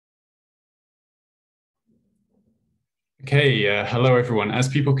Okay, hello everyone. As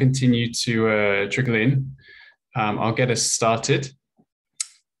people continue to trickle in, I'll get us started.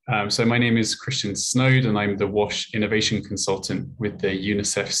 So my name is Christian Snowd and I'm the WASH Innovation Consultant with the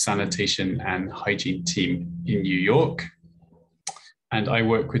UNICEF Sanitation and Hygiene team in New York. And I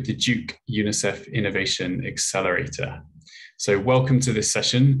work with the Duke UNICEF Innovation Accelerator. So welcome to this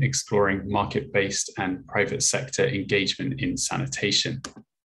session, exploring market-based and private sector engagement in sanitation.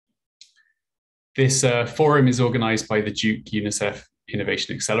 This forum is organized by the Duke UNICEF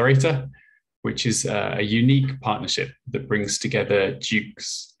Innovation Accelerator, which is a unique partnership that brings together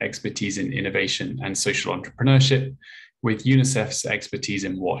Duke's expertise in innovation and social entrepreneurship with UNICEF's expertise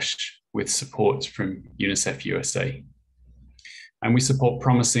in WASH, with support from UNICEF USA. And we support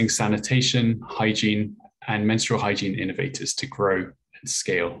promising sanitation, hygiene, and menstrual hygiene innovators to grow and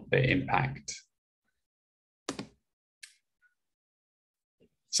scale their impact.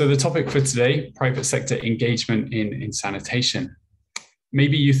 So the topic for today, private sector engagement in sanitation.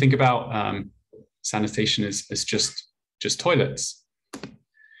 Maybe you think about sanitation as just toilets,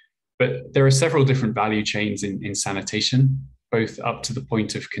 but there are several different value chains in sanitation, both up to the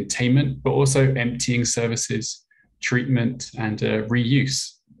point of containment, but also emptying services, treatment, and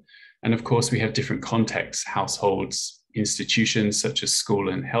reuse. And of course, we have different contexts, households, institutions such as school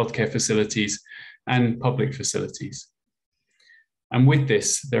and healthcare facilities, and public facilities. And with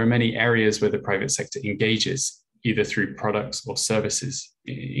this, there are many areas where the private sector engages, either through products or services,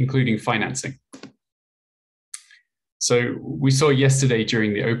 including financing. So we saw yesterday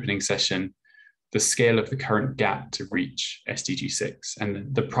during the opening session, the scale of the current gap to reach SDG 6,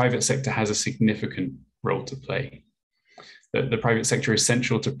 and the private sector has a significant role to play. The private sector is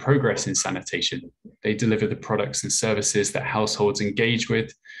central to progress in sanitation. They deliver the products and services that households engage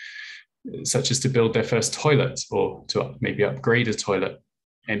with, such as to build their first toilet or to maybe upgrade a toilet,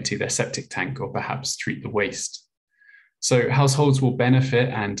 empty their septic tank, or perhaps treat the waste. So households will benefit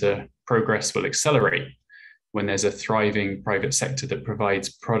and progress will accelerate when there's a thriving private sector that provides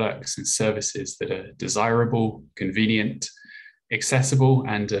products and services that are desirable, convenient, accessible,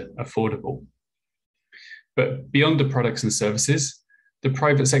 and affordable. But beyond the products and services, the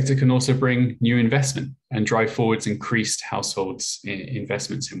private sector can also bring new investment and drive forwards increased households'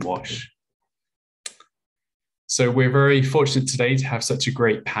 investments in WASH. So we're very fortunate today to have such a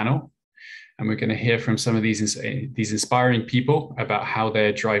great panel, and we're going to hear from some of these inspiring people about how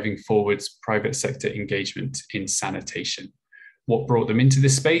they're driving forwards private sector engagement in sanitation, what brought them into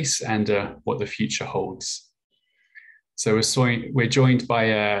this space, and what the future holds. So we're joined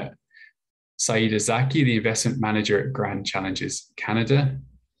by Syeda Zaki, the investment manager at Grand Challenges Canada,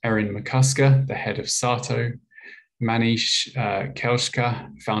 Erin McCusker, the head of SATO, Manish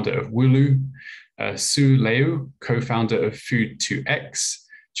Kelshka, founder of Wulu, Sue Leu, co-founder of Food2X,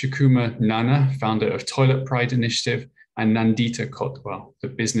 Chikuma Nana, founder of Toilet Pride Initiative, and Nandita Kotwal, the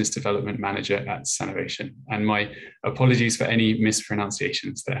business development manager at Sanitation. And my apologies for any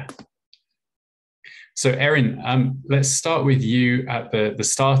mispronunciations there. So Erin, let's start with you at the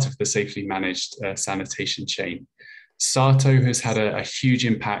start of the safely managed sanitation chain. SATO has had a huge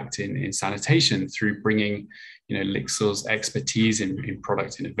impact in sanitation through bringing Lixil's expertise in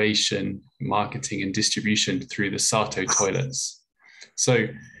product innovation, marketing, and distribution through the SATO toilets. So,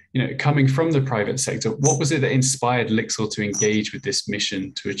 coming from the private sector, what was it that inspired Lixil to engage with this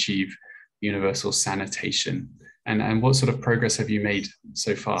mission to achieve universal sanitation? And what sort of progress have you made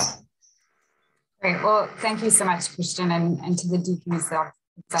so far? Great. Well, thank you so much, Christian, and to the Duke UNICEF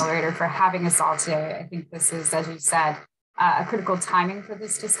Accelerator for having us all today. I think this is, as you said, a critical timing for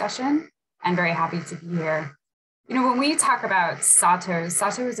this discussion, and very happy to be here. When we talk about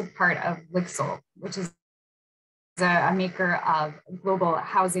SATO is a part of Lixil, which is a maker of global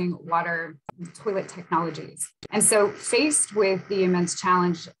housing, water, and toilet technologies. And so faced with the immense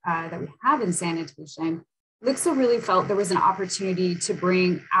challenge that we have in sanitation, Lixil really felt there was an opportunity to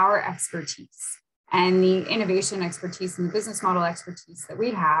bring our expertise and the innovation expertise and the business model expertise that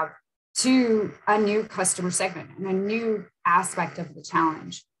we have to a new customer segment and a new aspect of the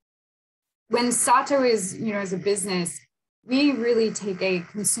challenge. When SATO is, as a business, we really take a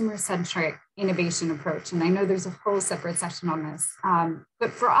consumer-centric innovation approach. And I know there's a whole separate session on this.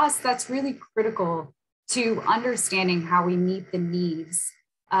 But for us, that's really critical to understanding how we meet the needs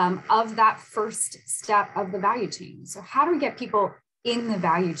of that first step of the value chain. So how do we get people in the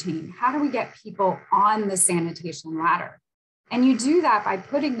value chain? How do we get people on the sanitation ladder? And you do that by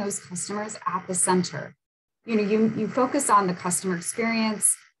putting those customers at the center. You focus on the customer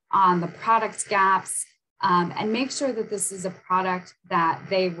experience, on the product gaps, and make sure that this is a product that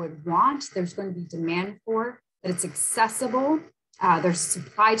they would want, there's going to be demand for, that it's accessible, there's a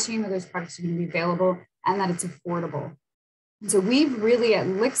supply chain where those products are going to be available, and that it's affordable. So we've really at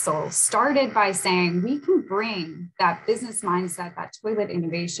Lixil started by saying we can bring that business mindset, that toilet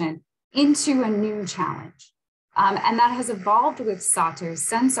innovation into a new challenge. And that has evolved with Sato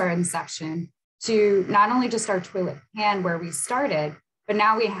since our inception to not only just our toilet pan where we started, but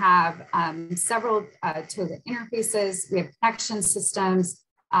now we have several toilet interfaces, we have connection systems,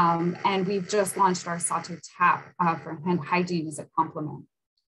 and we've just launched our Sato tap for hand hygiene as a complement.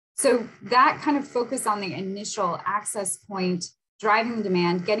 So that kind of focus on the initial access point, driving the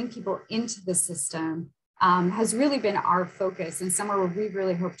demand, getting people into the system has really been our focus and somewhere where we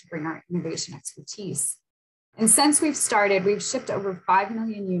really hope to bring our innovation expertise. And since we've started, we've shipped over 5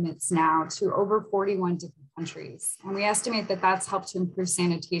 million units now to over 41 different countries. And we estimate that that's helped to improve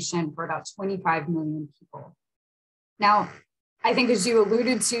sanitation for about 25 million people. Now, I think as you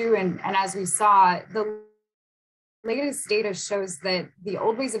alluded to, and as we saw, the latest data shows that the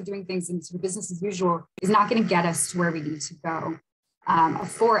old ways of doing things in sort of business as usual is not going to get us to where we need to go. A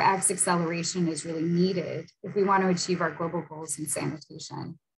 4x acceleration is really needed if we want to achieve our global goals in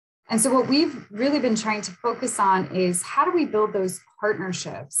sanitation. And so what we've really been trying to focus on is how do we build those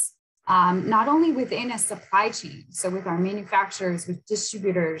partnerships, not only within a supply chain, so with our manufacturers, with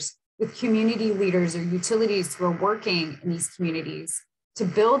distributors, with community leaders or utilities who are working in these communities to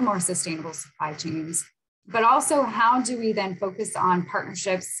build more sustainable supply chains, but also how do we then focus on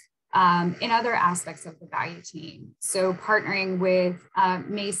partnerships in other aspects of the value chain? So partnering with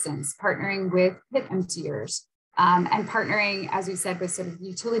masons, partnering with pit emptiers, and partnering, as we said, with sort of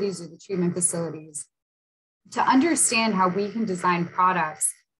utilities or the treatment facilities to understand how we can design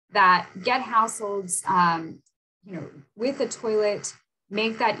products that get households, with a toilet,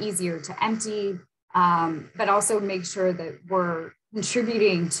 make that easier to empty, but also make sure that we're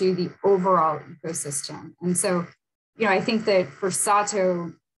contributing to the overall ecosystem. And so, I think that for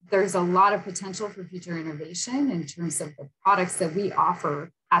Sato, there's a lot of potential for future innovation in terms of the products that we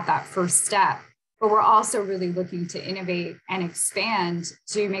offer at that first step. But we're also really looking to innovate and expand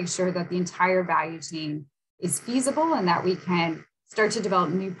to make sure that the entire value chain is feasible and that we can start to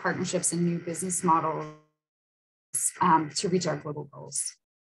develop new partnerships and new business models to reach our global goals.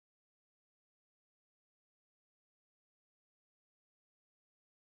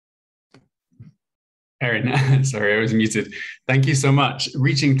 Erin, sorry, I was muted. Thank you so much.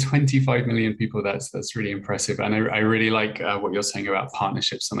 Reaching 25 million people, that's really impressive. And I really like what you're saying about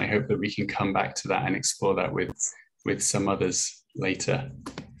partnerships, and I hope that we can come back to that and explore that with some others later.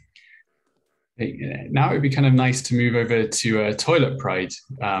 Now it would be kind of nice to move over to Toilet Pride.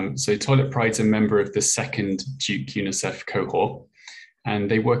 So Toilet Pride's a member of the second Duke UNICEF cohort, and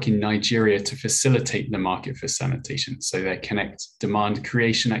they work in Nigeria to facilitate the market for sanitation. So they connect demand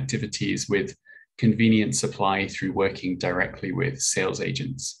creation activities with convenient supply through working directly with sales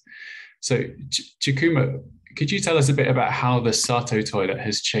agents. So Chukuma, could you tell us a bit about how the Sato toilet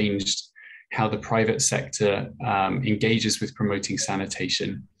has changed how the private sector engages with promoting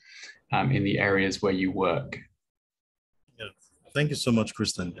sanitation in the areas where you work? Yeah. Thank you so much,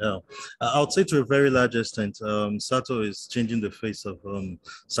 Kristen. Yeah. I would say to a very large extent, Sato is changing the face of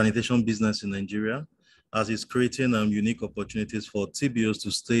sanitation business in Nigeria, as it's creating unique opportunities for TBOs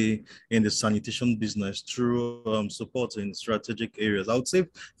to stay in the sanitation business through support in strategic areas. I would say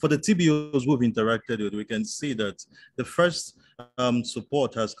for the TBOs we've interacted with, we can see that the first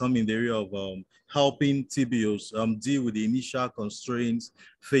support has come in the area of helping TBOs deal with the initial constraints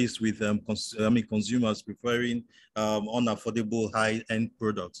faced with consumers preferring unaffordable high-end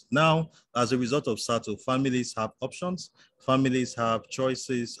products. Now, as a result of Sato, families have options, families have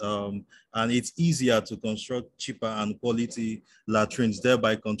choices, and it's easier to construct cheaper and quality latrines,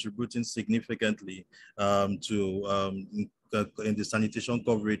 thereby contributing significantly in the sanitation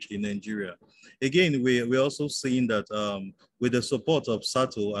coverage in Nigeria. Again, we're also seeing that with the support of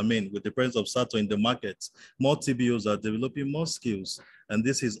Sato, with the presence of Sato in the market, more TBOs are developing more skills. And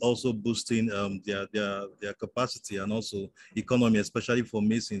this is also boosting their capacity and also economy, especially for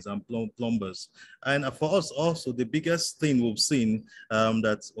masons and plumbers. And for us also, the biggest thing we've seen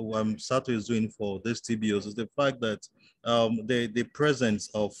that Sato is doing for these TBOs is the fact that the presence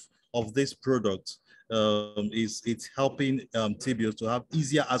of this product it's helping TBOs to have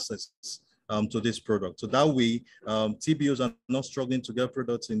easier access to this product. So that way, TBOs are not struggling to get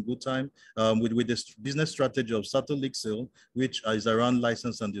products in good time. With this business strategy of Sato Lixil, which is around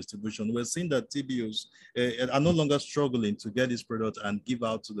license and distribution, we're seeing that TBOs are no longer struggling to get this product and give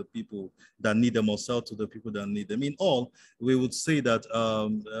out to the people that need them or sell to the people that need them. In all, we would say that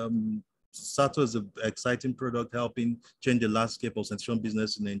Sato is an exciting product helping change the landscape of sanitation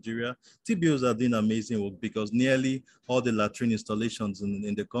business in Nigeria. TBOs are doing amazing work because nearly all the latrine installations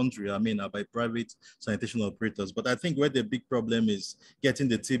in the country, I mean, are by private sanitation operators. But I think where the big problem is getting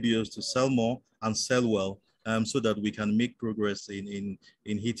the TBOs to sell more and sell well, so that we can make progress in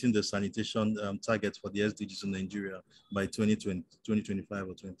hitting the sanitation targets for the SDGs in Nigeria by 2025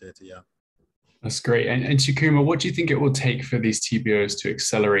 or 2030, yeah. That's great. And Chikuma, what do you think it will take for these TBOs to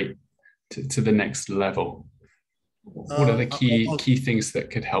accelerate to the next level? What are the key things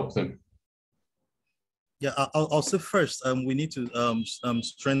that could help them? Yeah, I'll say first, we need to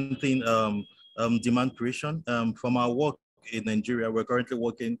strengthen demand creation. From our work in Nigeria, we're currently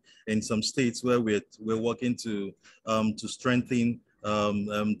working in some states where we're working to strengthen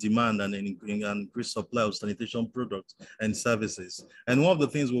demand and increase supply of sanitation products and services. And one of the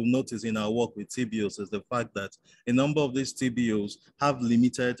things we've noticed in our work with TBOs is the fact that a number of these TBOs have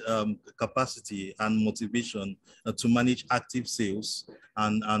limited capacity and motivation to manage active sales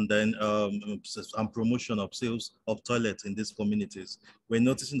and then promotion of sales of toilets in these communities. We're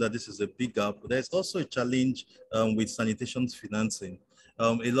noticing that this is a big gap. There's also a challenge with sanitation financing.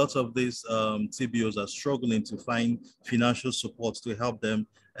 A lot of these TBOs are struggling to find financial support to help them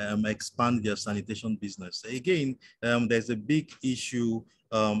expand their sanitation business. Again, there's a big issue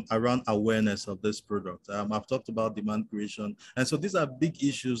around awareness of this product. I've talked about demand creation. And so these are big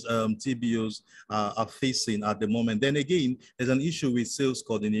issues TBOs are facing at the moment. Then again, there's an issue with sales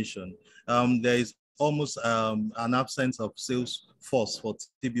coordination. There is almost an absence of sales force for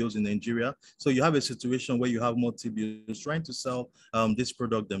TBOs in Nigeria. So you have a situation where you have more TBOs trying to sell this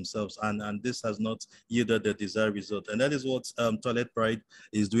product themselves, and this has not yielded the desired result. And that is what Toilet Pride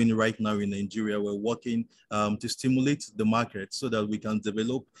is doing right now in Nigeria. We're working to stimulate the market so that we can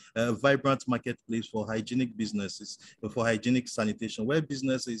develop a vibrant marketplace for hygienic businesses, for hygienic sanitation, where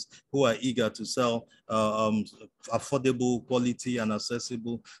businesses who are eager to sell affordable, quality, and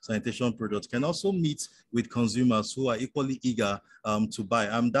accessible sanitation products can also meet with consumers who are equally eager to buy.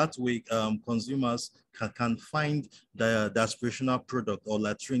 That way, consumers can find the aspirational product or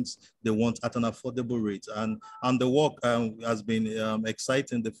latrines they want at an affordable rate. And the work has been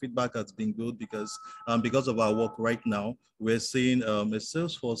exciting. The feedback has been good because of our work right now, we're seeing a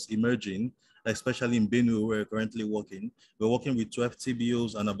sales force emerging, especially in Benue, where we're currently working. We're working with 12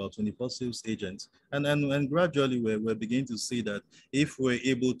 TBOs and about 24 sales agents. And gradually, we're beginning to see that if we're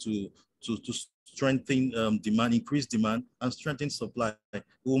able to strengthen demand, increase demand, and strengthen supply, we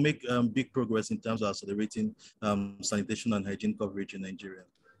will make big progress in terms of accelerating sanitation and hygiene coverage in Nigeria.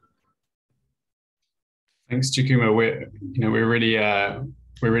 Thanks, Chikuma.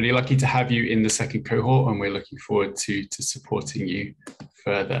 We're really lucky to have you in the second cohort, and we're looking forward to supporting you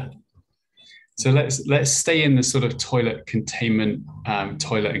further. So let's stay in the sort of toilet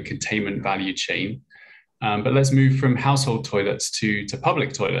and containment value chain, but let's move from household toilets to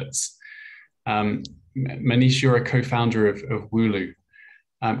public toilets. Manish, you're a co-founder of Wooloo.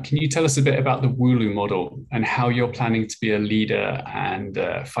 Can you tell us a bit about the Wooloo model and how you're planning to be a leader and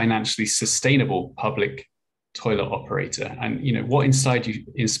financially sustainable public toilet operator? And what inspired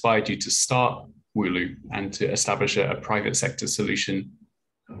you to start Wooloo and to establish a private sector solution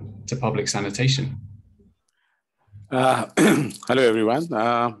to public sanitation? Hello,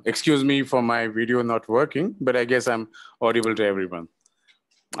 everyone. Excuse me for my video not working, but I guess I'm audible to everyone.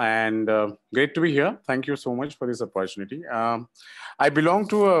 And great to be here. Thank you so much for this opportunity. I belong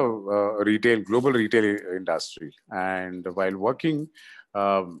to a global retail industry, and while working,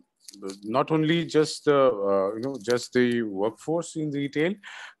 not only just the workforce in retail,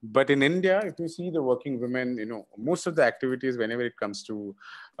 but in India, if you see the working women, most of the activities, whenever it comes to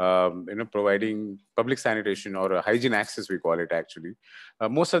providing public sanitation or hygiene access, we call it actually,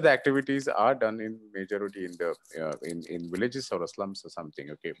 most of the activities are done in majority in the in villages or slums or something.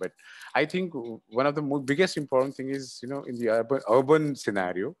 Okay, but I think one of the biggest important thing is in the urban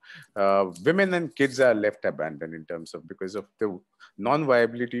scenario, women and kids are left abandoned in terms of because of the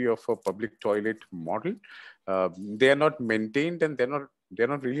non-viability of a public toilet model. They are not maintained, and they're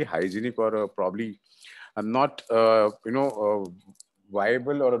not really hygienic, or probably not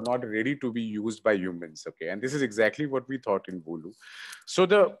viable or not ready to be used by humans. Okay, and this is exactly what we thought in Wooloo. So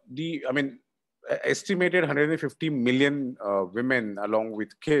estimated 150 million women along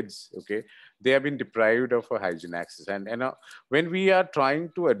with kids, okay, they have been deprived of a hygiene access. And when we are trying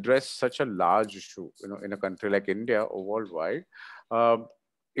to address such a large issue, in a country like India or worldwide,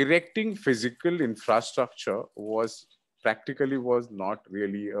 erecting physical infrastructure was not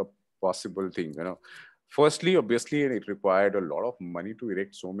really a possible thing. Firstly, obviously, it required a lot of money to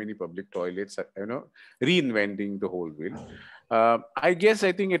erect so many public toilets, reinventing the whole wheel. I guess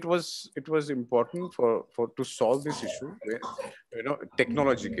I think it was important for to solve this issue,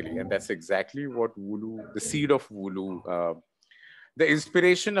 technologically, and that's exactly what Wulu, the seed of Wulu, the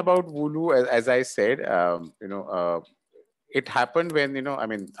inspiration about Wulu, as I said, it happened when, I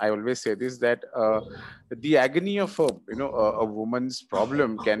mean, I always say this, that the agony of a woman's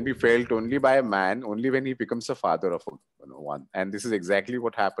problem can be felt only by a man only when he becomes a father of one. And this is exactly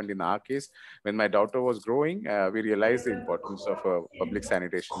what happened in our case. When my daughter was growing, we realized the importance of a public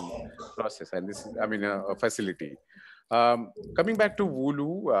sanitation process, and this is, I mean, a facility. Coming back to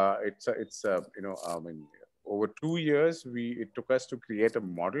Wulu, I mean, over 2 years, it took us to create a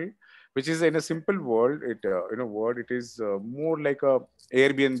model, which is, in a simple word, it is more like a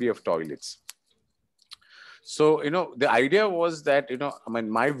Airbnb of toilets. So, the idea was that, I mean,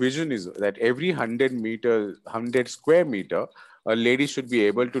 my vision is that every 100 square meter, a lady should be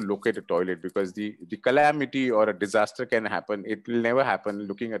able to locate a toilet, because the calamity or a disaster can happen. It will never happen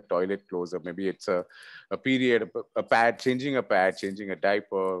looking at toilet closer. Maybe it's a period, a pad, changing a pad, changing a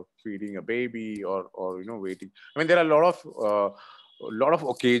diaper, feeding a baby, or waiting. I mean, there are a lot of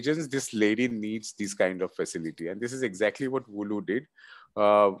occasions this lady needs this kind of facility. And this is exactly what Wulu did.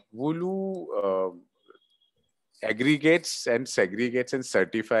 Wulu aggregates and segregates and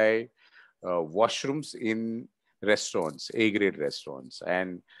certify washrooms in restaurants, A-grade restaurants.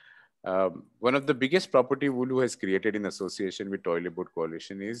 And one of the biggest property Wulu has created in association with Toilet Board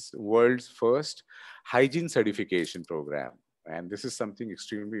Coalition is world's first hygiene certification program. And this is something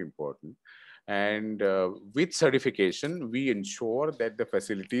extremely important. And with certification, we ensure that the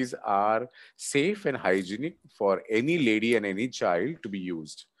facilities are safe and hygienic for any lady and any child to be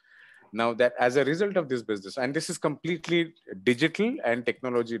used. Now, that as a result of this business, and this is completely digital and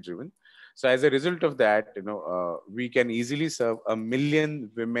technology driven. So as a result of that, we can easily serve 1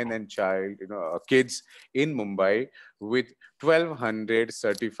 million women and kids in Mumbai with 1,200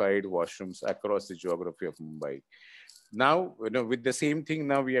 certified washrooms across the geography of Mumbai. Now, with the same thing,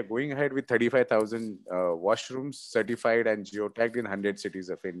 now we are going ahead with 35,000 washrooms certified and geotagged in 100 cities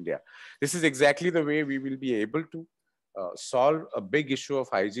of India. This is exactly the way we will be able to solve a big issue of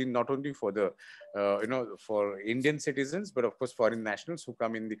hygiene, not only for the, for Indian citizens, but of course foreign nationals who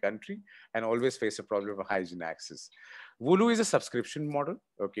come in the country and always face a problem of hygiene access. Wulu is a subscription model.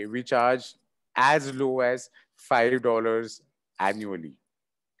 Okay, we charge as low as $5 annually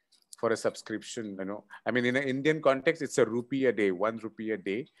for a subscription. I mean, in an Indian context, it's a rupee a day, 1 rupee a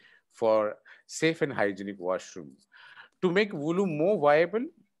day for safe and hygienic washroom. To make Wulu more viable,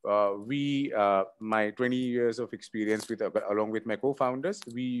 my 20 years of experience along with my co-founders,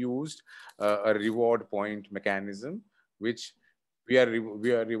 we used a reward point mechanism, which we are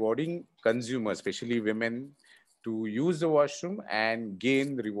rewarding consumers, especially women, to use the washroom and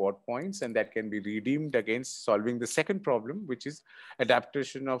gain reward points, and that can be redeemed against solving the second problem, which is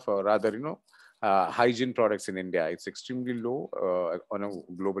adaptation of hygiene products in India. It's extremely low on a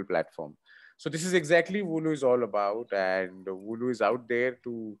global platform. So this is exactly Wulu is all about, and Wulu is out there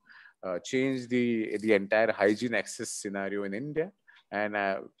to change the entire hygiene access scenario in India. And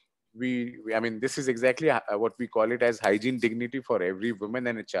I mean, this is exactly what we call it as hygiene dignity for every woman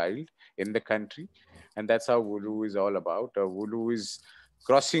and a child in the country. And that's how Wulu is all about. Wulu is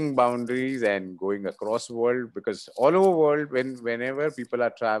crossing boundaries and going across world, because all over world, whenever people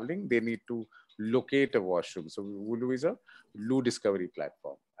are traveling, they need to locate a washroom. So Wulu is a loo discovery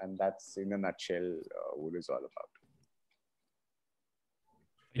platform. And that's, in a nutshell, Wulu is all about.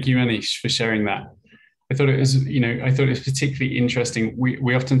 Thank you, Manish, for sharing that. I thought it was, particularly interesting.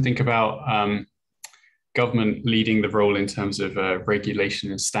 We often think about government leading the role in terms of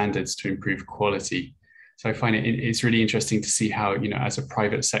regulation and standards to improve quality. So I find it's really interesting to see how, as a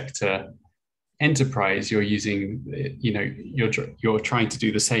private sector enterprise, you're using, you're trying to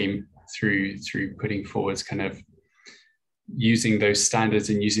do the same through putting forwards kind of using those standards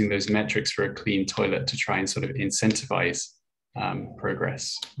and using those metrics for a clean toilet to try and sort of incentivize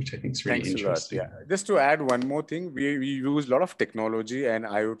progress, which I think is really interesting. Yeah. Just to add one more thing, we use a lot of technology and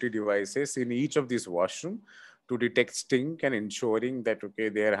IoT devices in each of these washrooms to detect stink and ensuring that, okay,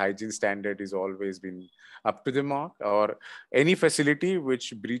 their hygiene standard is always been up to the mark, or any facility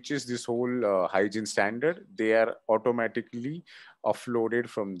which breaches this whole hygiene standard, they are automatically offloaded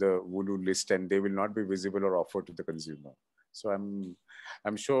from the Wulu list and they will not be visible or offered to the consumer. So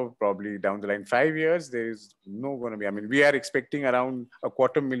I'm sure probably down the line, 5 years, there is no going to be, I mean, we are expecting around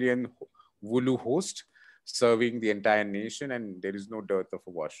 250,000 Wulu hosts serving the entire nation, and there is no dearth of a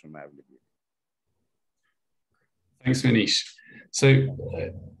washroom available. Thanks, Manish. So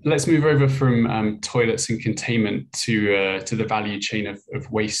let's move over from toilets and containment to the value chain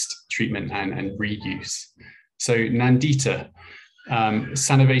of waste treatment and reuse. So Nandita,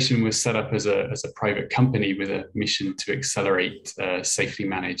 Sanitation was set up as a private company with a mission to accelerate safely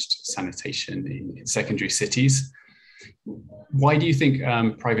managed sanitation in secondary cities. Why do you think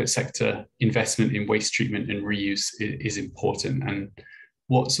private sector investment in waste treatment and reuse is important, and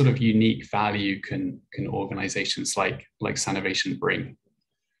what sort of unique value can organizations like Sanitation bring?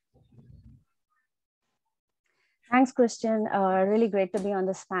 Thanks, Christian. Really great to be on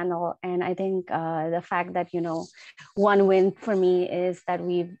this panel. And I think the fact that, one win for me is that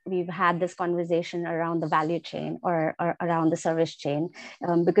we've had this conversation around the value chain or around the service chain,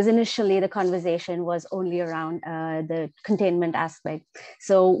 because initially the conversation was only around the containment aspect.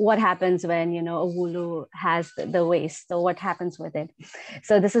 So what happens when, a Wulu has the waste? So what happens with it?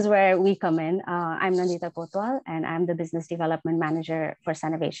 So this is where we come in. I'm Nandita Kotwal, and I'm the business development manager for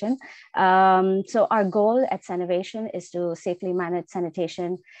Sanitation. So our goal at Sanitation is to safely manage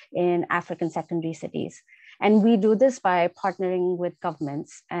sanitation in African secondary cities. And we do this by partnering with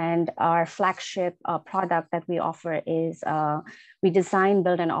governments. And our flagship product that we offer is we design,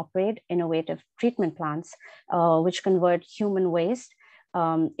 build, and operate innovative treatment plants, which convert human waste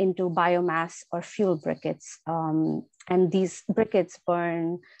into biomass or fuel briquettes. And these briquettes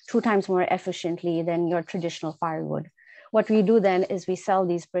burn 2 times more efficiently than your traditional firewood. What we do then is we sell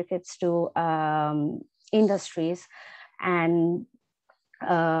these briquettes to industries and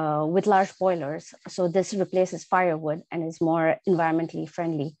with large boilers. So this replaces firewood and is more environmentally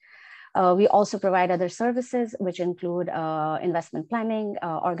friendly. We also provide other services, which include investment planning,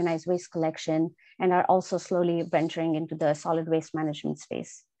 organized waste collection, and are also slowly venturing into the solid waste management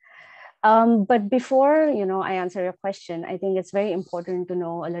space. But before I answer your question, I think it's very important to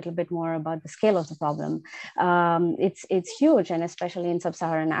know a little bit more about the scale of the problem. It's huge, and especially in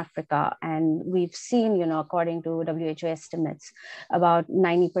sub-Saharan Africa. And we've seen, according to WHO estimates, about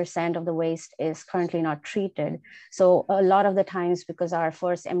 90% of the waste is currently not treated. So a lot of the times, because our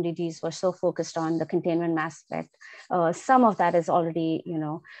first MDGs were so focused on the containment aspect, some of that has already,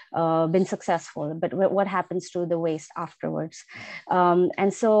 been successful. But what happens to the waste afterwards?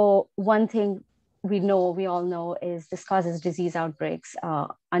 And so one thing we all know is this causes disease outbreaks,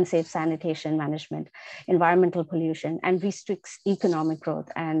 unsafe sanitation management, environmental pollution, and restricts economic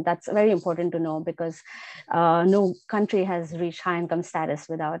growth. And that's very important to know, because no country has reached high income status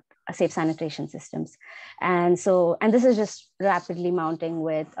without safe sanitation systems. And this is just rapidly mounting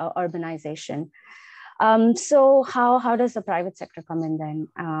with urbanization. So how does the private sector come in then?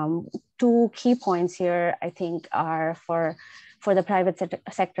 2 key points here, I think, are for the private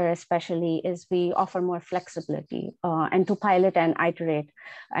sector especially, is we offer more flexibility and to pilot and iterate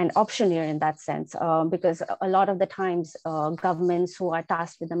and optioneer in that sense, because a lot of the times governments who are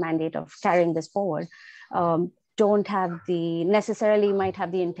tasked with the mandate of carrying this forward don't have necessarily might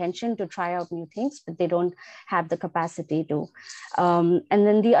have the intention to try out new things, but they don't have the capacity to. And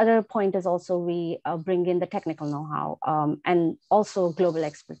then the other point is also we bring in the technical know-how and also global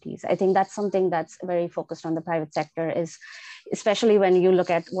expertise. I think that's something that's very focused on the private sector, is especially when you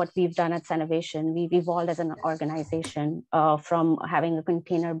look at what we've done at Sanitation. We've evolved as an organization from having a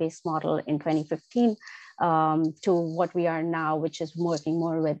container-based model in 2015 to what we are now, which is working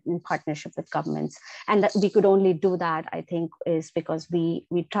more in partnership with governments. And that we could only do that, I think, is because we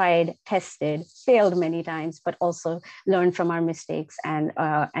tried, tested, failed many times, but also learned from our mistakes and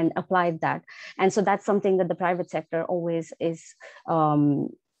applied that. And so that's something that the private sector always is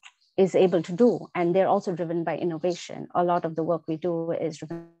able to do. And they're also driven by innovation. A lot of the work we do is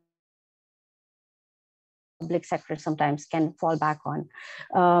driven. Public sector sometimes can fall back on.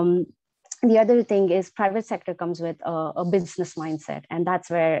 The other thing is private sector comes with a business mindset, and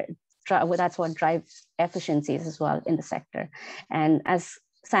that's what drives efficiencies as well in the sector. And as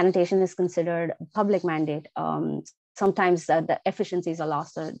sanitation is considered a public mandate, sometimes the efficiencies are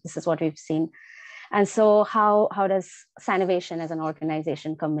lost. So this is what we've seen. And so how does Sanitation as an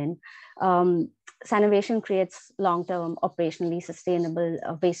organization come in? Sanitation creates long-term, operationally sustainable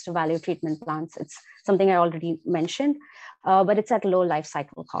waste-to-value treatment plants. It's something I already mentioned, but it's at low life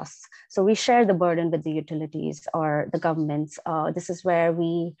cycle costs. So we share the burden with the utilities or the governments. This is where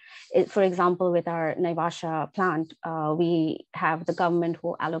for example, with our Naivasha plant, we have the government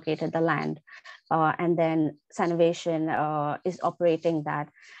who allocated the land, and then Sanitation is operating that.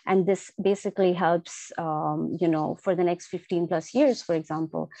 And this basically helps, for the next 15 plus years, for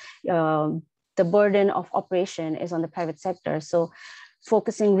example, the burden of operation is on the private sector. So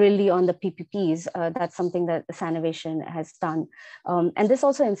focusing really on the PPPs. That's something that Sanitation has done. And this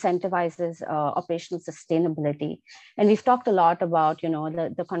also incentivizes operational sustainability. And we've talked a lot about,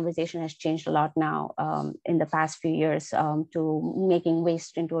 the conversation has changed a lot now in the past few years to making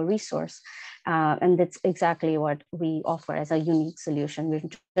waste into a resource. And that's exactly what we offer as a unique solution. We're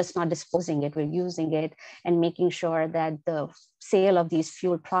just not disposing it, we're using it and making sure that the sale of these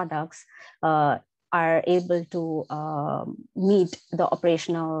fuel products are able to meet the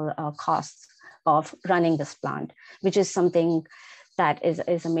operational costs of running this plant, which is something that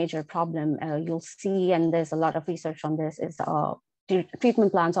is a major problem. You'll see, and there's a lot of research on this, is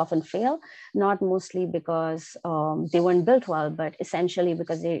treatment plants often fail, not mostly because they weren't built well, but essentially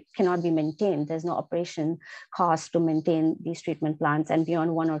because they cannot be maintained. There's no operation cost to maintain these treatment plants. And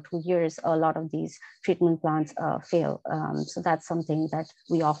beyond 1 or 2 years, a lot of these treatment plants fail. So that's something that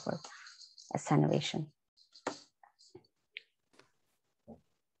we offer as Sanitation.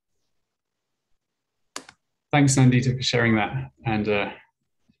 Thanks, Nandita, for sharing that, and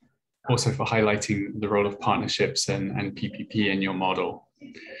also for highlighting the role of partnerships and PPP in your model.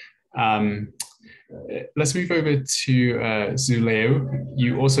 Let's move over to Zuleo.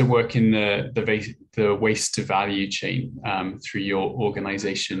 You also work in the waste to value chain through your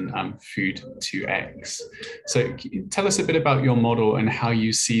organization, Food2X. So tell us a bit about your model and how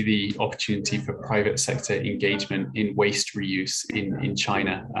you see the opportunity for private sector engagement in waste reuse in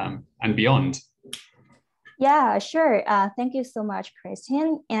China and beyond. Yeah, sure. Thank you so much,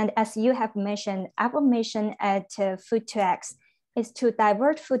 Christian. And as you have mentioned, our mission at Food2X is to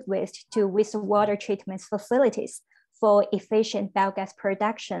divert food waste to wastewater treatment facilities for efficient biogas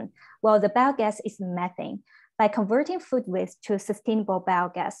production. Well, the biogas is methane. By converting food waste to sustainable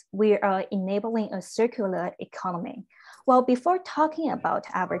biogas, we are enabling a circular economy. Well, before talking about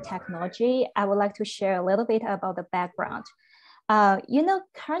our technology, I would like to share a little bit about the background.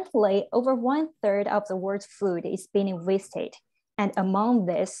 Currently over 1/3 of the world's food is being wasted. And among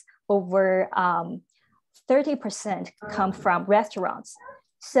this, over 30% come from restaurants.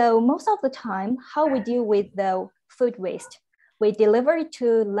 So most of the time, how we deal with the food waste, we deliver it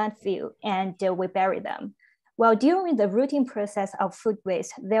to landfill and we bury them. Well, during the routine process of food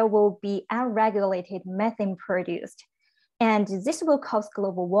waste, there will be unregulated methane produced. And this will cause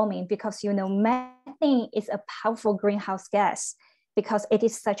global warming because, methane is a powerful greenhouse gas because it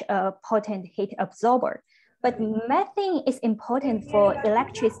is such a potent heat absorber. But methane is important for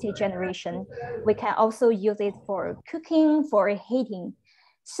electricity generation. We can also use it for cooking, for heating.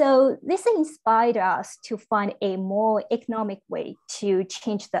 So this inspired us to find a more economic way to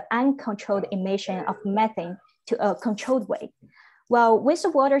change the uncontrolled emission of methane to a controlled way. Well,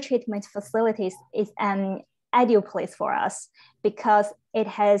 wastewater treatment facilities is an ideal place for us because it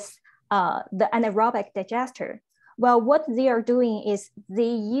has the anaerobic digester. Well, what they are doing is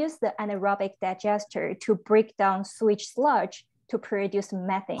they use the anaerobic digester to break down sewage sludge to produce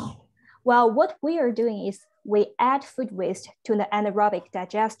methane. Well, what we are doing is we add food waste to the anaerobic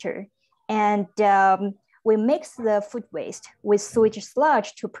digester and we mix the food waste with sewage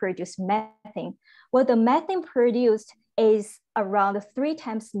sludge to produce methane. Well, the methane produced is around 3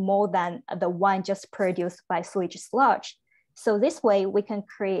 times more than the one just produced by sewage sludge. So this way we can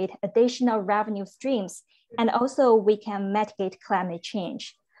create additional revenue streams and also we can mitigate climate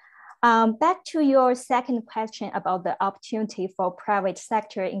change. Back to your second question about the opportunity for private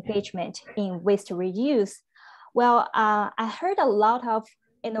sector engagement in waste reuse. Well, I heard a lot of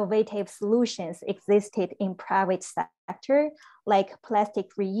innovative solutions existed in private sector, like plastic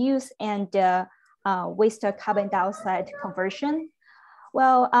reuse and waste carbon dioxide conversion.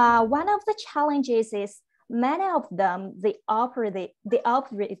 Well, one of the challenges is many of them, they operate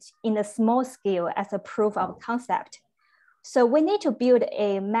in a small scale as a proof of concept. So we need to build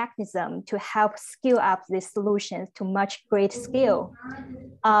a mechanism to help scale up these solutions to much greater scale.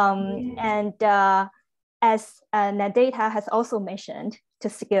 As Nandita has also mentioned, to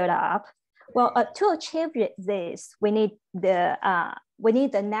scale up, well, to achieve this, we need the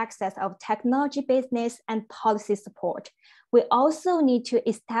nexus of technology business and policy support. We also need to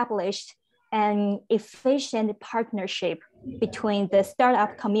establish an efficient partnership between the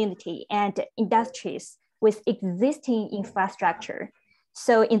startup community and industries with existing infrastructure.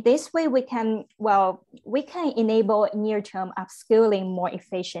 So in this way, we can enable near-term upskilling more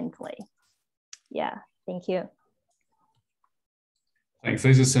efficiently. Yeah, thank you. Thanks.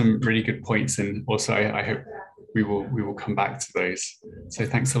 Those are some really good points, and also I hope we will come back to those. So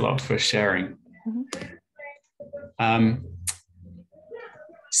thanks a lot for sharing.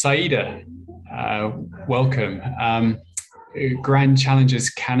 Syeda, welcome. Grand Challenges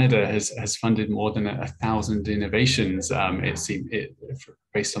Canada has funded more than 1,000 innovations.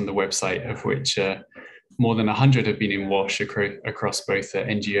 Based on the website, of which more than 100 have been in WASH across both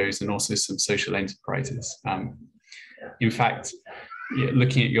NGOs and also some social enterprises. In fact,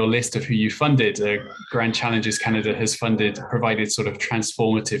 looking at your list of who you funded, Grand Challenges Canada has provided sort of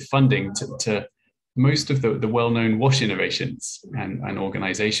transformative funding to most of the well-known WASH innovations and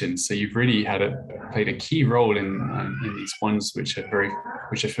organizations. So you've really played a key role in these ones which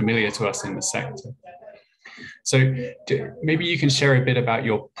are familiar to us in the sector. So maybe you can share a bit about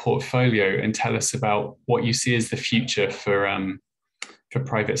your portfolio and tell us about what you see as the future for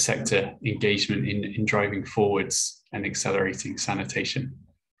private sector engagement in driving forwards and accelerating sanitation.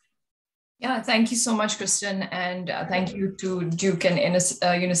 Yeah, thank you so much, Kristen. And thank you to Duke and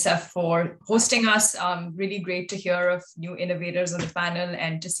UNICEF for hosting us. Really great to hear of new innovators on the panel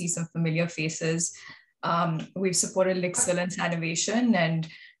and to see some familiar faces. We've supported Lixil and Sanitation and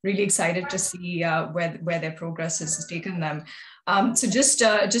really excited to see where their progress has taken them. So just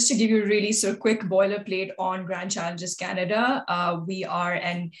to give you a really sort of quick boilerplate on Grand Challenges Canada, we are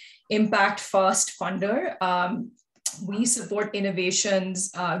an impact-first funder. We support innovations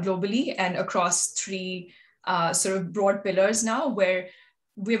globally and across three sort of broad pillars now, where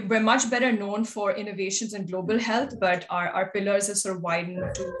we're much better known for innovations in global health, but our pillars have sort of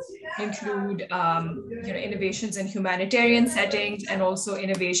widened to include innovations in humanitarian settings and also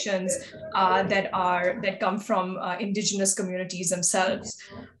innovations that come from indigenous communities themselves.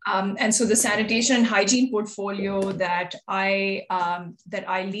 And so the sanitation and hygiene portfolio that I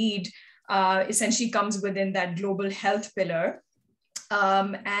lead essentially comes within that global health pillar.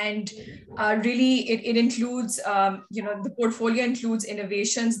 Really it includes, the portfolio includes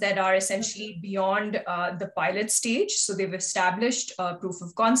innovations that are essentially beyond the pilot stage. So they've established a proof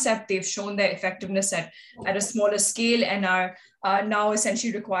of concept, they've shown their effectiveness at a smaller scale and are now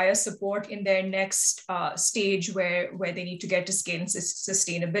essentially require support in their next stage where they need to get to scale and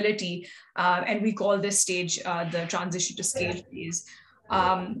sustainability. And we call this stage the transition to scale phase.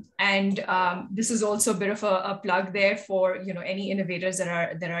 This is also a bit of a plug there for any innovators that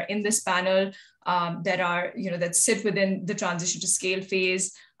are in this panel that sit within the transition to scale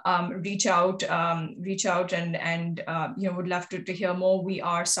phase. Reach out and would love to hear more. We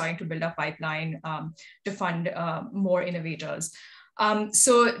are starting to build a pipeline to fund more innovators.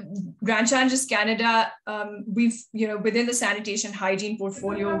 So Grand Challenges Canada, we've, within the sanitation hygiene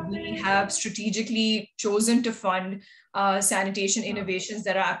portfolio, we have strategically chosen to fund sanitation innovations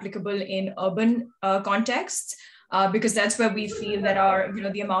that are applicable in urban contexts, because that's where we feel that our,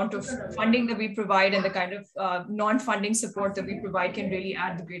 the amount of funding that we provide and the kind of non-funding support that we provide can really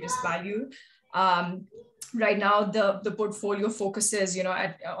add the greatest value. Right now, the portfolio focuses,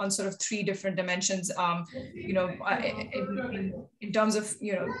 on sort of three different dimensions. In terms of,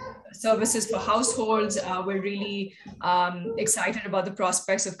 services for households, we're really excited about the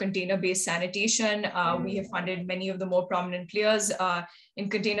prospects of container-based sanitation. We have funded many of the more prominent players in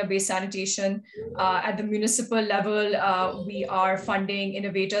container-based sanitation. At the municipal level, we are funding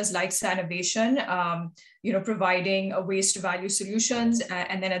innovators like Sanitation, providing waste value solutions.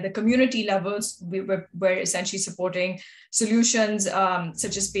 And then at the community levels, we're essentially supporting solutions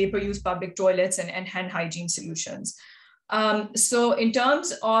such as pay-per-use public toilets and hand hygiene solutions. So in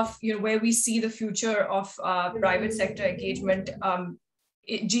terms of where we see the future of private sector engagement,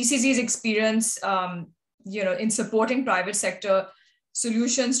 GCC's experience in supporting private sector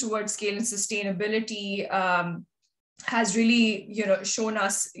solutions towards scale and sustainability has really shown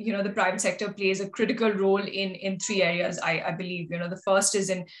us the private sector plays a critical role in three areas. I believe the first is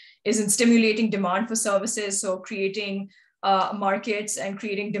in stimulating demand for services, so creating markets and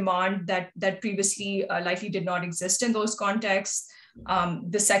creating demand that previously likely did not exist in those contexts.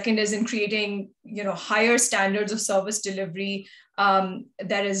 The second is in creating higher standards of service delivery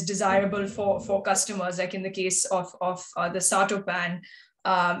that is desirable for customers, like in the case of the SATO PAN.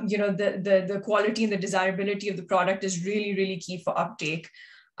 The quality and the desirability of the product is really, really key for uptake.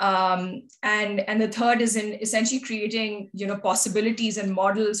 And the third is in essentially creating possibilities and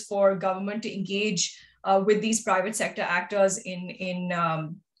models for government to engage with these private sector actors in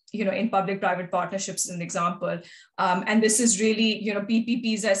public-private partnerships, as an example. And this is really,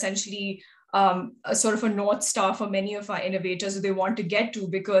 PPPs are essentially a sort of a North Star for many of our innovators that they want to get to,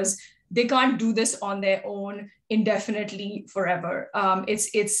 because they can't do this on their own indefinitely forever. It's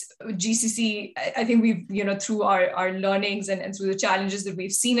GCC. I think we've, through our learnings and through the challenges that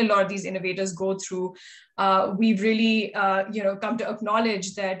we've seen a lot of these innovators go through, we've really, come to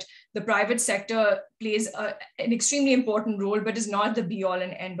acknowledge that the private sector plays an extremely important role, but is not the be all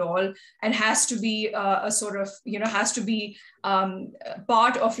and end all, and has to be a sort of, has to be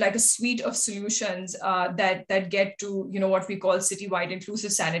part of like a suite of solutions that get to, what we call citywide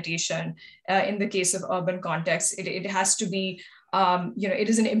inclusive sanitation. In the case of urban context, it has to be, it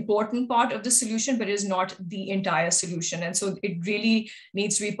is an important part of the solution, but it is not the entire solution. And so it really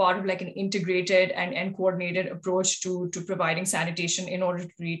needs to be part of like an integrated and coordinated approach to providing sanitation in order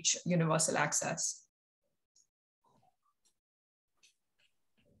to reach universal access.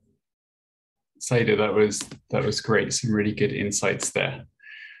 Syeda, that was great. Some really good insights there.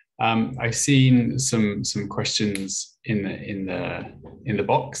 I've seen some questions in the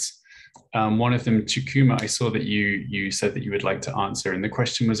box. One of them, Chukuma, I saw that you said that you would like to answer, and the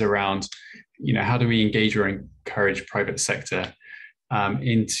question was around, how do we engage or encourage private sector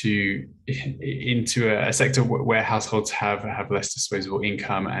into a sector where households have less disposable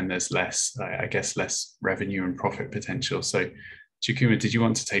income and there's less, I guess, less revenue and profit potential. So, Chukuma, did you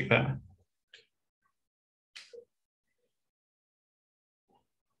want to take that?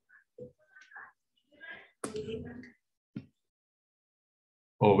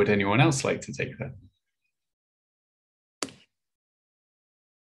 Or would anyone else like to take that?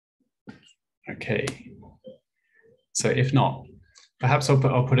 Okay. So if not, perhaps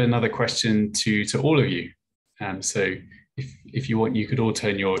I'll put another question to all of you. So if you want, you could all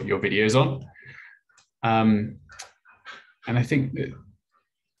turn your videos on. And I think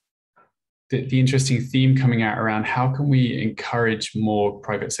that the interesting theme coming out around how can we encourage more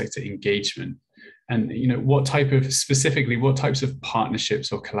private sector engagement? And what types of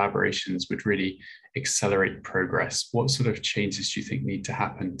partnerships or collaborations would really accelerate progress? What sort of changes do you think need to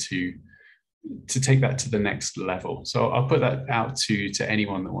happen to take that to the next level? So I'll put that out to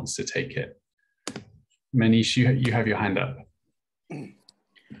anyone that wants to take it. Manish, you have your hand up.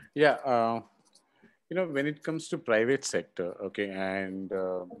 Yeah, when it comes to private sector, okay, and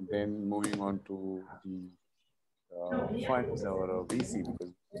then moving on to the funds or VC,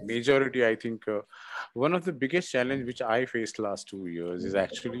 because majority, I think one of the biggest challenge which I faced last 2 years is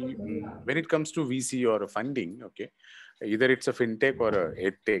actually when it comes to VC or funding, okay, either it's a fintech or a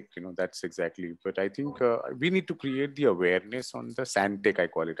edtech, that's exactly. But I think we need to create the awareness on the santech, I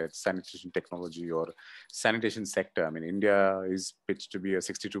call it, as sanitation technology or sanitation sector. I mean, India is pitched to be a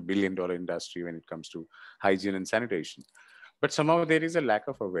 $62 billion industry when it comes to hygiene and sanitation. But somehow there is a lack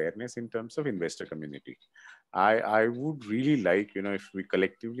of awareness in terms of investor community. I would really like, if we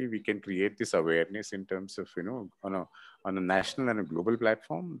collectively, we can create this awareness in terms of, on a national and a global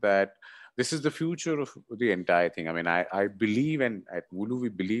platform, that this is the future of the entire thing. I mean, I believe, and at Wulu, we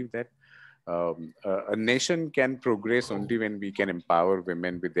believe that a nation can progress only when we can empower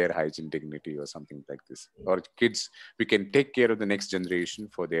women with their hygiene dignity or something like this, or kids, we can take care of the next generation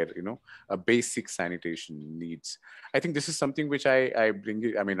for their, a basic sanitation needs. I think this is something which I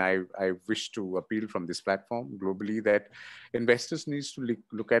bring. I mean, I wish to appeal from this platform globally, that investors needs to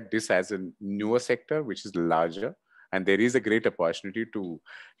look at this as a newer sector, which is larger, and there is a great opportunity to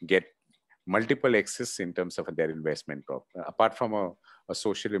get multiple access in terms of their investment, apart from a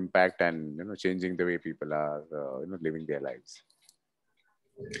social impact and changing the way people are living their lives.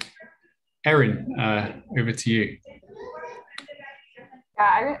 Erin, over to you.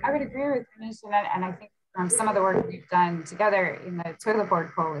 Yeah, I would agree with Manish, and I think from some of the work we've done together in the Toilet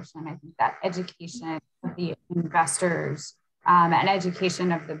Board Coalition, I think that education of the investors and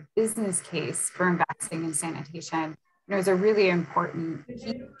education of the business case for investing in sanitation is a really important piece.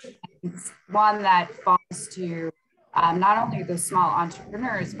 It's one that falls to not only the small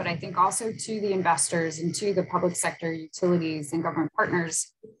entrepreneurs, but I think also to the investors and to the public sector utilities and government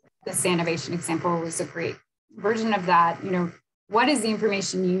partners. The Sanitation example was a great version of that. What is the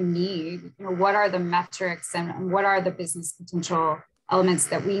information you need? What are the metrics and what are the business potential elements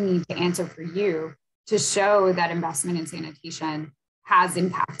that we need to answer for you to show that investment in sanitation has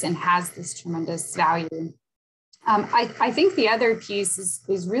impact and has this tremendous value? I think the other piece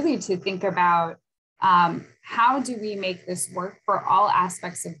is really to think about how do we make this work for all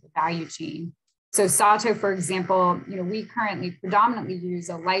aspects of the value chain. So Sato, for example, we currently predominantly use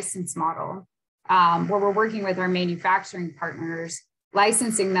a license model where we're working with our manufacturing partners,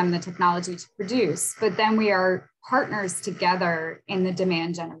 licensing them the technology to produce, but then we are partners together in the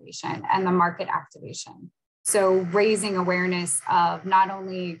demand generation and the market activation. So raising awareness of not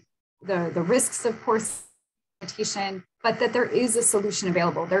only the risks of poor sanitation, but that there is a solution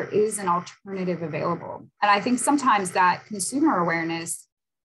available. There is an alternative available. And I think sometimes that consumer awareness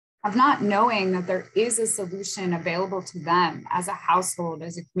of not knowing that there is a solution available to them as a household,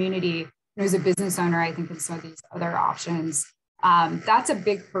 as a community, as a business owner, I think in some of these other options, that's a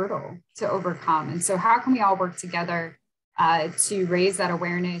big hurdle to overcome. And so how can we all work together to raise that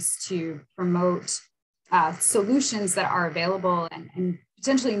awareness, to promote solutions that are available and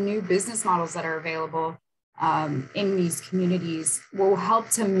potentially new business models that are available in these communities will help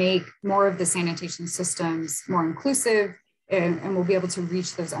to make more of the sanitation systems more inclusive, and we'll be able to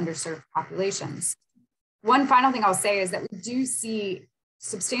reach those underserved populations. One final thing I'll say is that we do see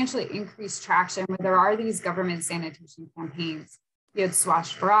substantially increased traction where there are these government sanitation campaigns. You have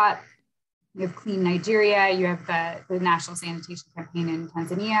Swachh Bharat, you have Clean Nigeria, you have the National Sanitation Campaign in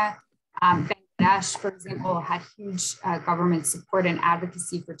Tanzania. Bangladesh, for example, had huge government support and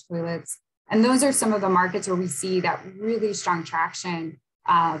advocacy for toilets. And those are some of the markets where we see that really strong traction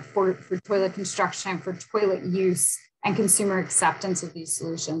for toilet construction, for toilet use, and consumer acceptance of these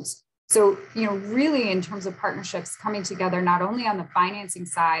solutions. So, really in terms of partnerships coming together, not only on the financing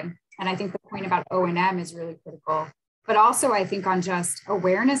side, and I think the point about O&M is really critical, but also I think on just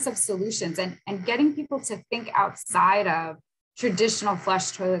awareness of solutions and getting people to think outside of traditional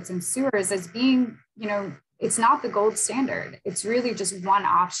flush toilets and sewers as being, it's not the gold standard. It's really just one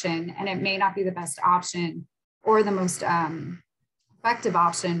option, and it may not be the best option or the most effective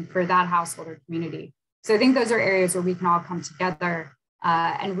option for that household or community. So I think those are areas where we can all come together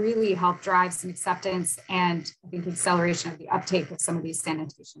and really help drive some acceptance and I think acceleration of the uptake of some of these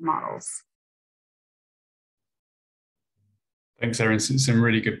sanitation models. Thanks, Erin. Some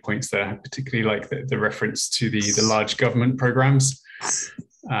really good points there, particularly like the reference to the large government programs.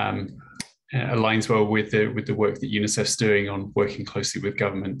 Aligns well with the work that UNICEF's doing on working closely with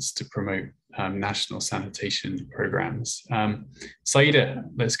governments to promote national sanitation programs. Syeda,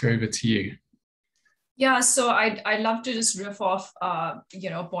 let's go over to you. Yeah, so I'd love to just riff off, a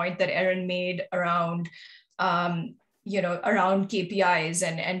point that Erin made around, around KPIs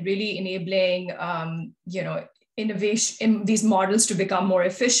and really enabling, innovation in these models to become more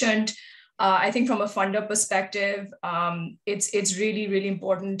efficient. I think from a funder perspective, it's really, really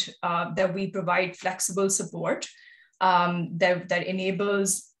important that we provide flexible support that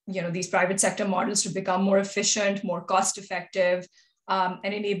enables, these private sector models to become more efficient, more cost effective,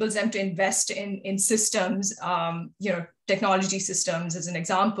 and enables them to invest in systems, technology systems as an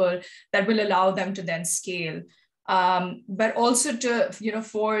example, that will allow them to then scale. But also to,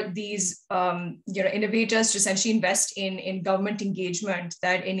 for these, innovators to essentially invest in government engagement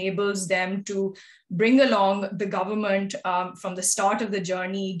that enables them to bring along the government from the start of the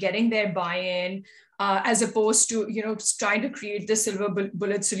journey, getting their buy-in, as opposed to, trying to create the silver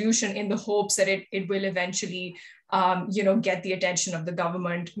bullet solution in the hopes that it will eventually, get the attention of the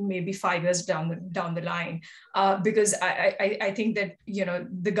government maybe 5 years down the line. Because I think that,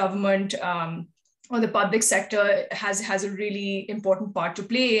 the government, or the public sector has a really important part to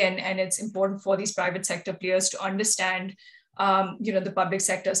play, and it's important for these private sector players to understand, the public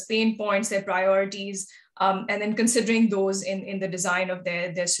sector's pain points, their priorities, and then considering those in the design of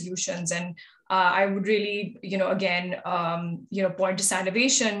their solutions. And I would really, again, point to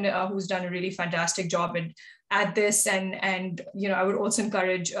Sanitation, who's done a really fantastic job at this. And I would also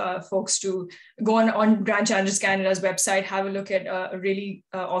encourage folks to go on Grand Challenges Canada's website, have a look at a really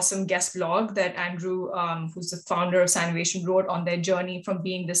awesome guest blog that Andrew, who's the founder of Sanitation, wrote on their journey from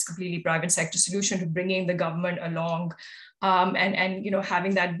being this completely private sector solution to bringing the government along, and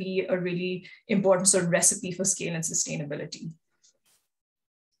having that be a really important sort of recipe for scale and sustainability.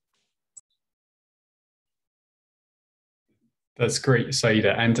 That's great,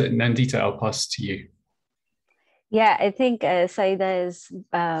 Syeda. And Nandita, I'll pass to you. Yeah, I think Syeda is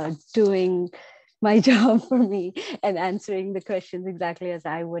doing my job for me and answering the questions exactly as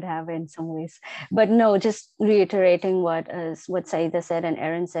I would have in some ways. But no, just reiterating what Syeda said and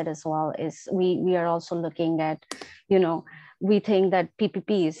Erin said as well, is we are also looking at, we think that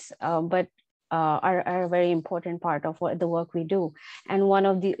PPPs, are a very important part of the work we do. And one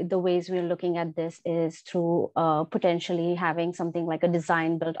of the ways we're looking at this is through potentially having something like a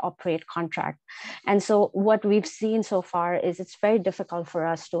design, build, operate contract. And so what we've seen so far is it's very difficult for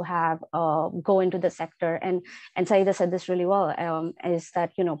us to have go into the sector. And Syeda said this really well, is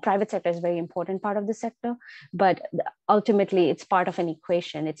that, private sector is a very important part of the sector, but ultimately it's part of an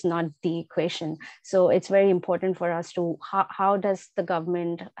equation. It's not the equation. So it's very important for us to, how does the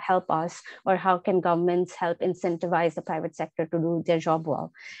government help us, or how can governments help incentivize the private sector to do their job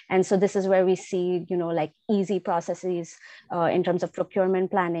well. And so this is where we see, like easy processes in terms of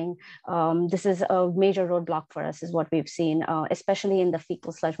procurement planning. This is a major roadblock for us, is what we've seen, especially in the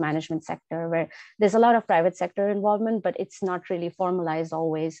fecal sludge management sector, where there's a lot of private sector involvement, but it's not really formalized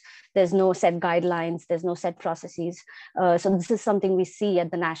always. There's no set guidelines, there's no set processes. So this is something we see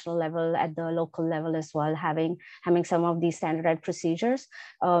at the national level, at the local level as well, having some of these standardized procedures.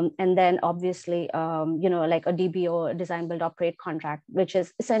 And then obviously, like a DBO, design, build, operate contract, which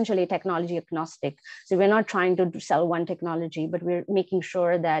is essentially technology agnostic. So we're not trying to sell one technology, but we're making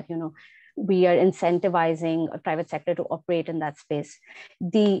sure that, we are incentivizing a private sector to operate in that space.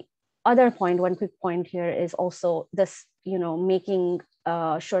 The other point, one quick point here, is also this, making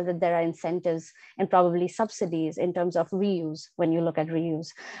sure that there are incentives and probably subsidies in terms of reuse. When you look at reuse,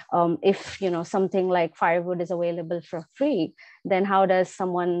 if something like firewood is available for free, then how does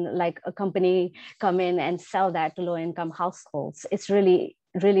someone like a company come in and sell that to low-income households? It's really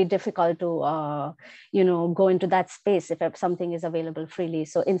difficult to go into that space if something is available freely.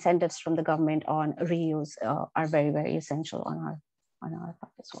 So incentives from the government on reuse are very, very essential on our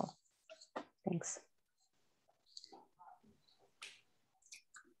part as well. Thanks.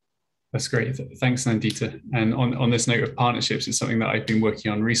 That's great. Thanks, Nandita. And on this note of partnerships, it's something that I've been working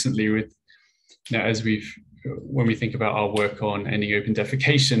on recently with, when we think about our work on ending open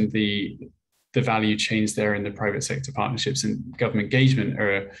defecation, the value chains there in the private sector partnerships and government engagement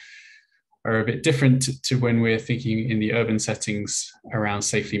are a bit different to when we're thinking in the urban settings around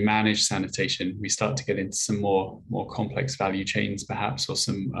safely managed sanitation. We start to get into some more complex value chains, perhaps, or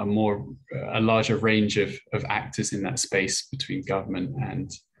a larger range of actors in that space between government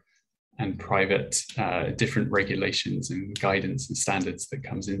and private, different regulations and guidance and standards that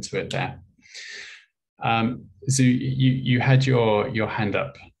comes into it there. So you had your hand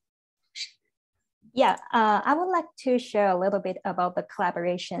up. Yeah, I would like to share a little bit about the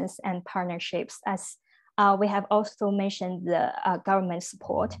collaborations and partnerships, as we have also mentioned the government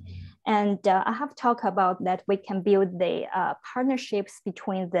support. And I have talked about that we can build the partnerships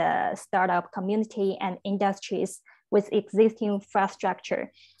between the startup community and industries with existing infrastructure.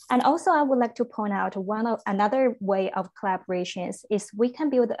 And also I would like to point out another way of collaborations is we can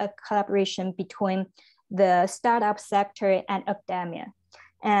build a collaboration between the startup sector and academia.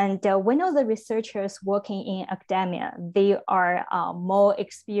 And we know the researchers working in academia, they are more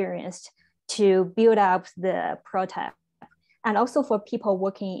experienced to build up the prototype. And also for people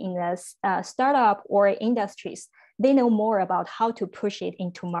working in the startup or industries, they know more about how to push it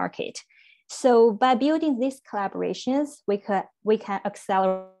into market. So by building these collaborations, we can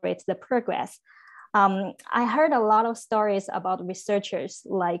accelerate the progress. I heard a lot of stories about researchers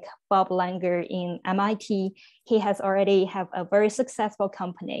like Bob Langer in MIT. He has already have a very successful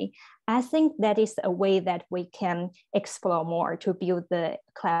company. I think that is a way that we can explore more to build the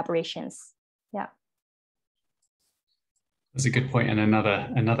collaborations. Yeah. That's a good point, and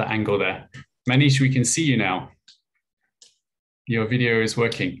another angle there. Manish, we can see you now. Your video is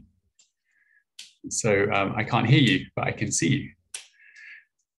working. So I can't hear you, but I can see you.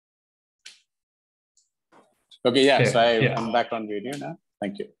 Okay, yeah, so I'm back on video now.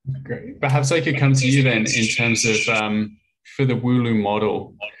 Thank you. Great. Perhaps I could come to you then in terms of, for the Wulu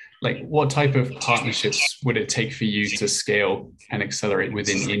model, like what type of partnerships would it take for you to scale and accelerate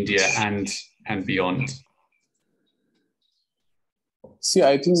within India and beyond? See,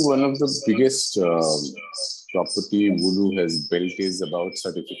 I think one of the biggest property Wulu has built is about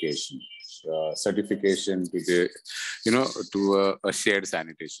certification. Certification to the, to a shared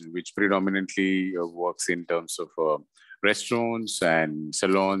sanitation, which predominantly works in terms of restaurants and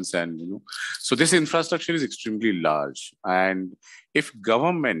salons, and so this infrastructure is extremely large. And if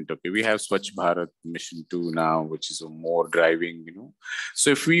government, we have Swachh Bharat Mission 2 now, which is a more driving, so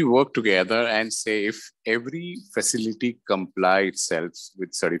if we work together and say if every facility comply itself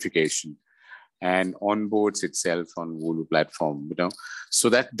with certification and onboards itself on Wulu platform, so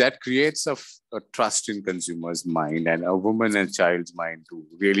that creates a trust in consumers' mind and a woman and child's mind to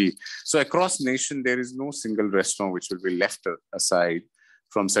really. So across nation, there is no single restaurant which will be left aside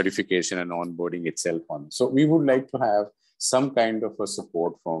from certification and onboarding itself on. So we would like to have some kind of a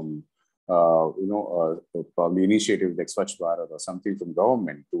support from, probably initiatives like Swachh Bharat or something from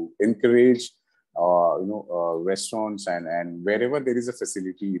government to encourage restaurants and wherever there is a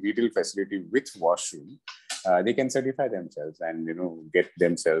facility, retail facility with washroom, they can certify themselves and get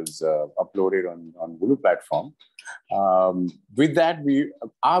themselves uploaded on Wulu platform. With that,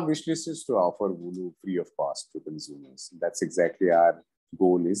 our wish list is to offer Wulu free of cost to consumers. That's exactly our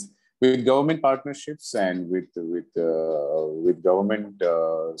goal is. With government partnerships and with government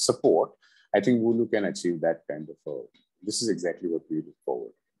support, I think Wulu can achieve that kind of this is exactly what we look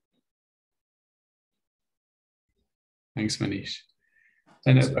forward. Thanks, Manish.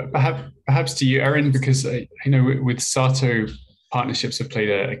 And perhaps to you, Erin, because with Sato, partnerships have played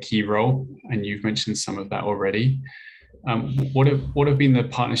a key role, and you've mentioned some of that already. What have been the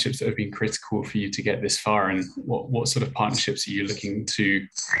partnerships that have been critical for you to get this far, and what sort of partnerships are you looking to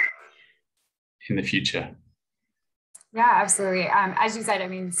in the future? Yeah, absolutely. As you said, I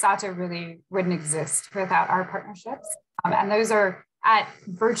mean, Sato really wouldn't exist without our partnerships, and those are at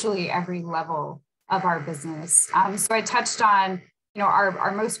virtually every level of our business. So I touched on,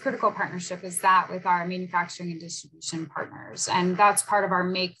 our most critical partnership is that with our manufacturing and distribution partners, and that's part of our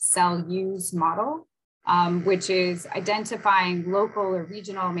make, sell, use model, which is identifying local or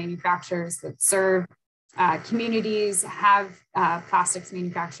regional manufacturers that serve communities, have plastics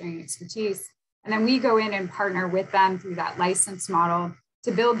manufacturing expertise. And then we go in and partner with them through that license model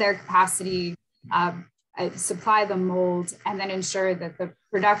to build their capacity, supply the mold, and then ensure that the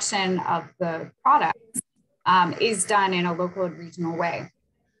production of the product is done in a local and regional way.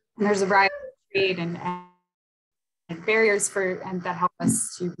 And there's a variety of trade and barriers that help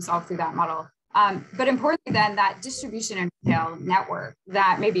us to resolve through that model. But importantly then, that distribution and retail network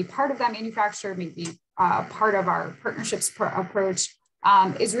that may be part of that manufacturer, may be part of our partnerships approach,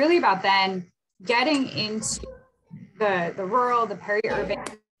 is really about then getting into the rural, the peri-urban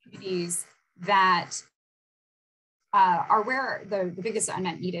communities that are where the biggest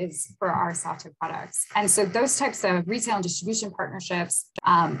unmet need is for our Sato products. And so those types of retail and distribution partnerships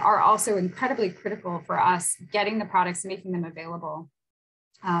are also incredibly critical for us getting the products, making them available.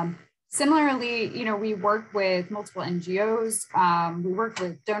 Similarly, we work with multiple NGOs. We work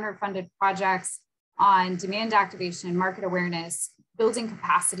with donor-funded projects on demand activation, market awareness, building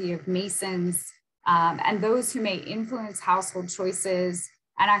capacity of masons, and those who may influence household choices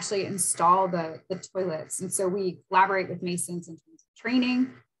and actually install the toilets. And so we collaborate with masons in terms of training.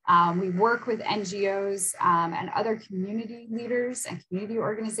 We work with NGOs and other community leaders and community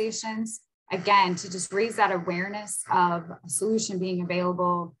organizations, again, to just raise that awareness of a solution being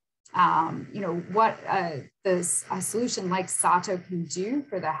available, what a solution like Sato can do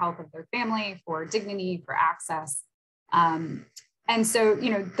for the health of their family, for dignity, for access. And so,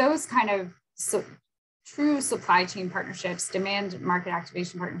 those kind of true supply chain partnerships, demand market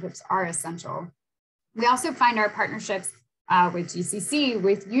activation partnerships are essential. We also find our partnerships with GCC,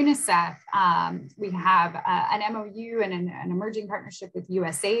 with UNICEF. We have an MOU and an emerging partnership with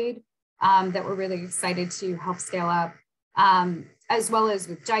USAID that we're really excited to help scale up, as well as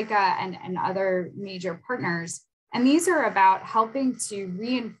with JICA and other major partners. And these are about helping to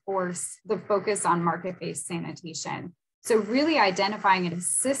reinforce the focus on market-based sanitation. So really identifying at a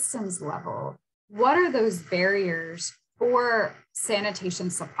systems level, what are those barriers for sanitation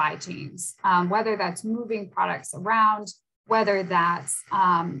supply chains, whether that's moving products around, whether that's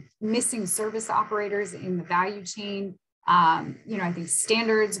missing service operators in the value chain. I think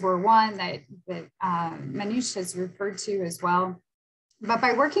standards were one that Manish has referred to as well. But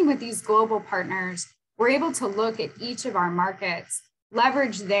by working with these global partners, we're able to look at each of our markets,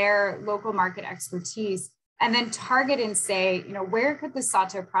 leverage their local market expertise, and then target and say, where could the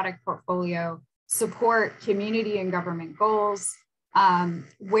Sato product portfolio support community and government goals?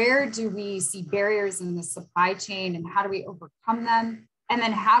 Where do we see barriers in the supply chain and how do we overcome them? And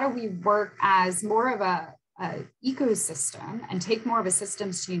then how do we work as more of a ecosystem and take more of a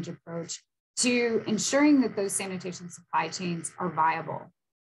systems change approach to ensuring that those sanitation supply chains are viable?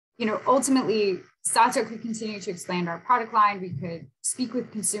 Ultimately, Sato could continue to expand our product line. We could speak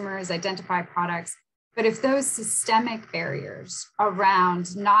with consumers, identify products. But if those systemic barriers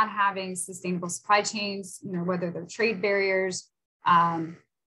around not having sustainable supply chains, whether they're trade barriers,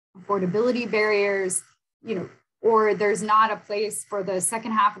 affordability barriers, or there's not a place for the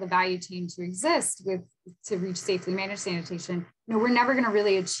second half of the value chain to exist to reach safely managed sanitation, we're never going to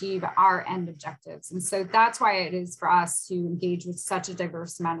really achieve our end objectives. And so that's why it is for us to engage with such a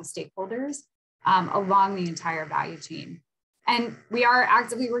diverse amount of stakeholders along the entire value chain. And we are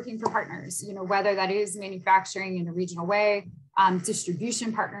actively working for partners, whether that is manufacturing in a regional way,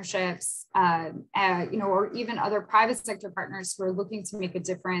 distribution partnerships, or even other private sector partners who are looking to make a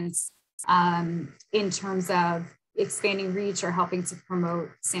difference in terms of expanding reach or helping to promote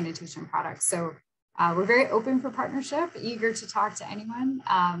sanitation products. So we're very open for partnership, eager to talk to anyone.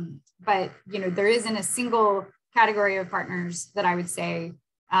 But there isn't a single category of partners that I would say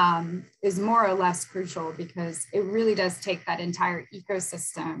is more or less crucial, because it really does take that entire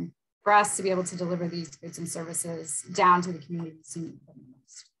ecosystem for us to be able to deliver these goods and services down to the communities who need them the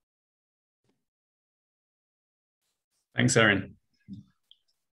most. Thanks, Erin.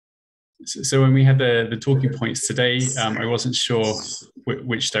 So when we had the talking points today, I wasn't sure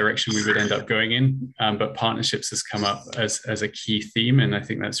which direction we would end up going in, but partnerships has come up as a key theme, and I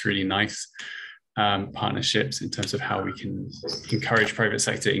think that's really nice. Partnerships in terms of how we can encourage private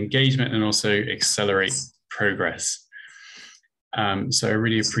sector engagement and also accelerate progress. So I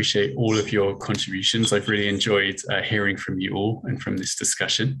really appreciate all of your contributions. I've really enjoyed hearing from you all and from this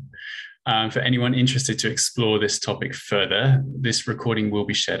discussion. For anyone interested to explore this topic further, this recording will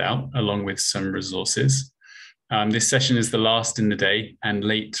be shared out along with some resources. This session is the last in the day and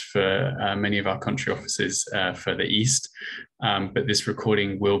late for many of our country offices further east, but this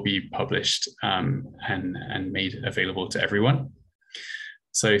recording will be published and made available to everyone.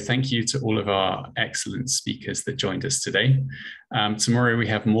 So thank you to all of our excellent speakers that joined us today. Tomorrow we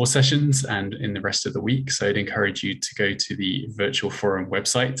have more sessions and in the rest of the week. So I'd encourage you to go to the virtual forum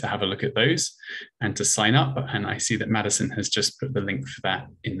website to have a look at those and to sign up. And I see that Madison has just put the link for that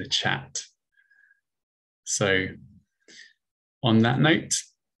in the chat. So on that note,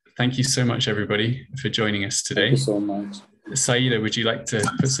 thank you so much, everybody, for joining us today. Thank you so much. Syeda, would you like to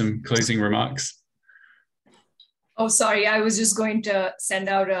put some closing remarks? Oh, sorry, I was just going to send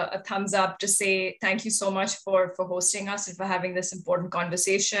out a thumbs up to say thank you so much for hosting us and for having this important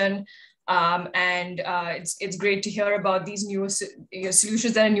conversation. It's great to hear about these new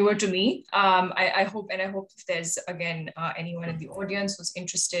solutions that are newer to me. I hope if there's, again, anyone in the audience who's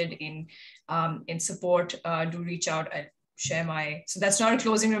interested in support, do reach out. Share my, so that's not a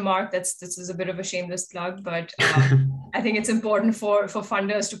closing remark, this is a bit of a shameless plug, but I think it's important for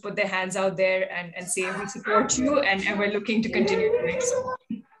funders to put their hands out there and say we support you and we're looking to continue doing so.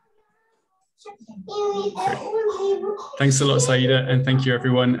 Thanks a lot, Syeda, and thank you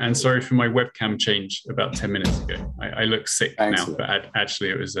everyone, and sorry for my webcam change about 10 minutes ago. I look sick now, but actually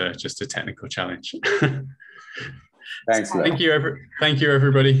it was just a technical challenge. Thanks. Thank you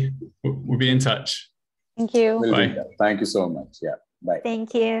everybody. We'll be in touch. Thank you. Bye. Thank you so much. Yeah. Bye.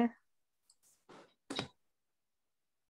 Thank you.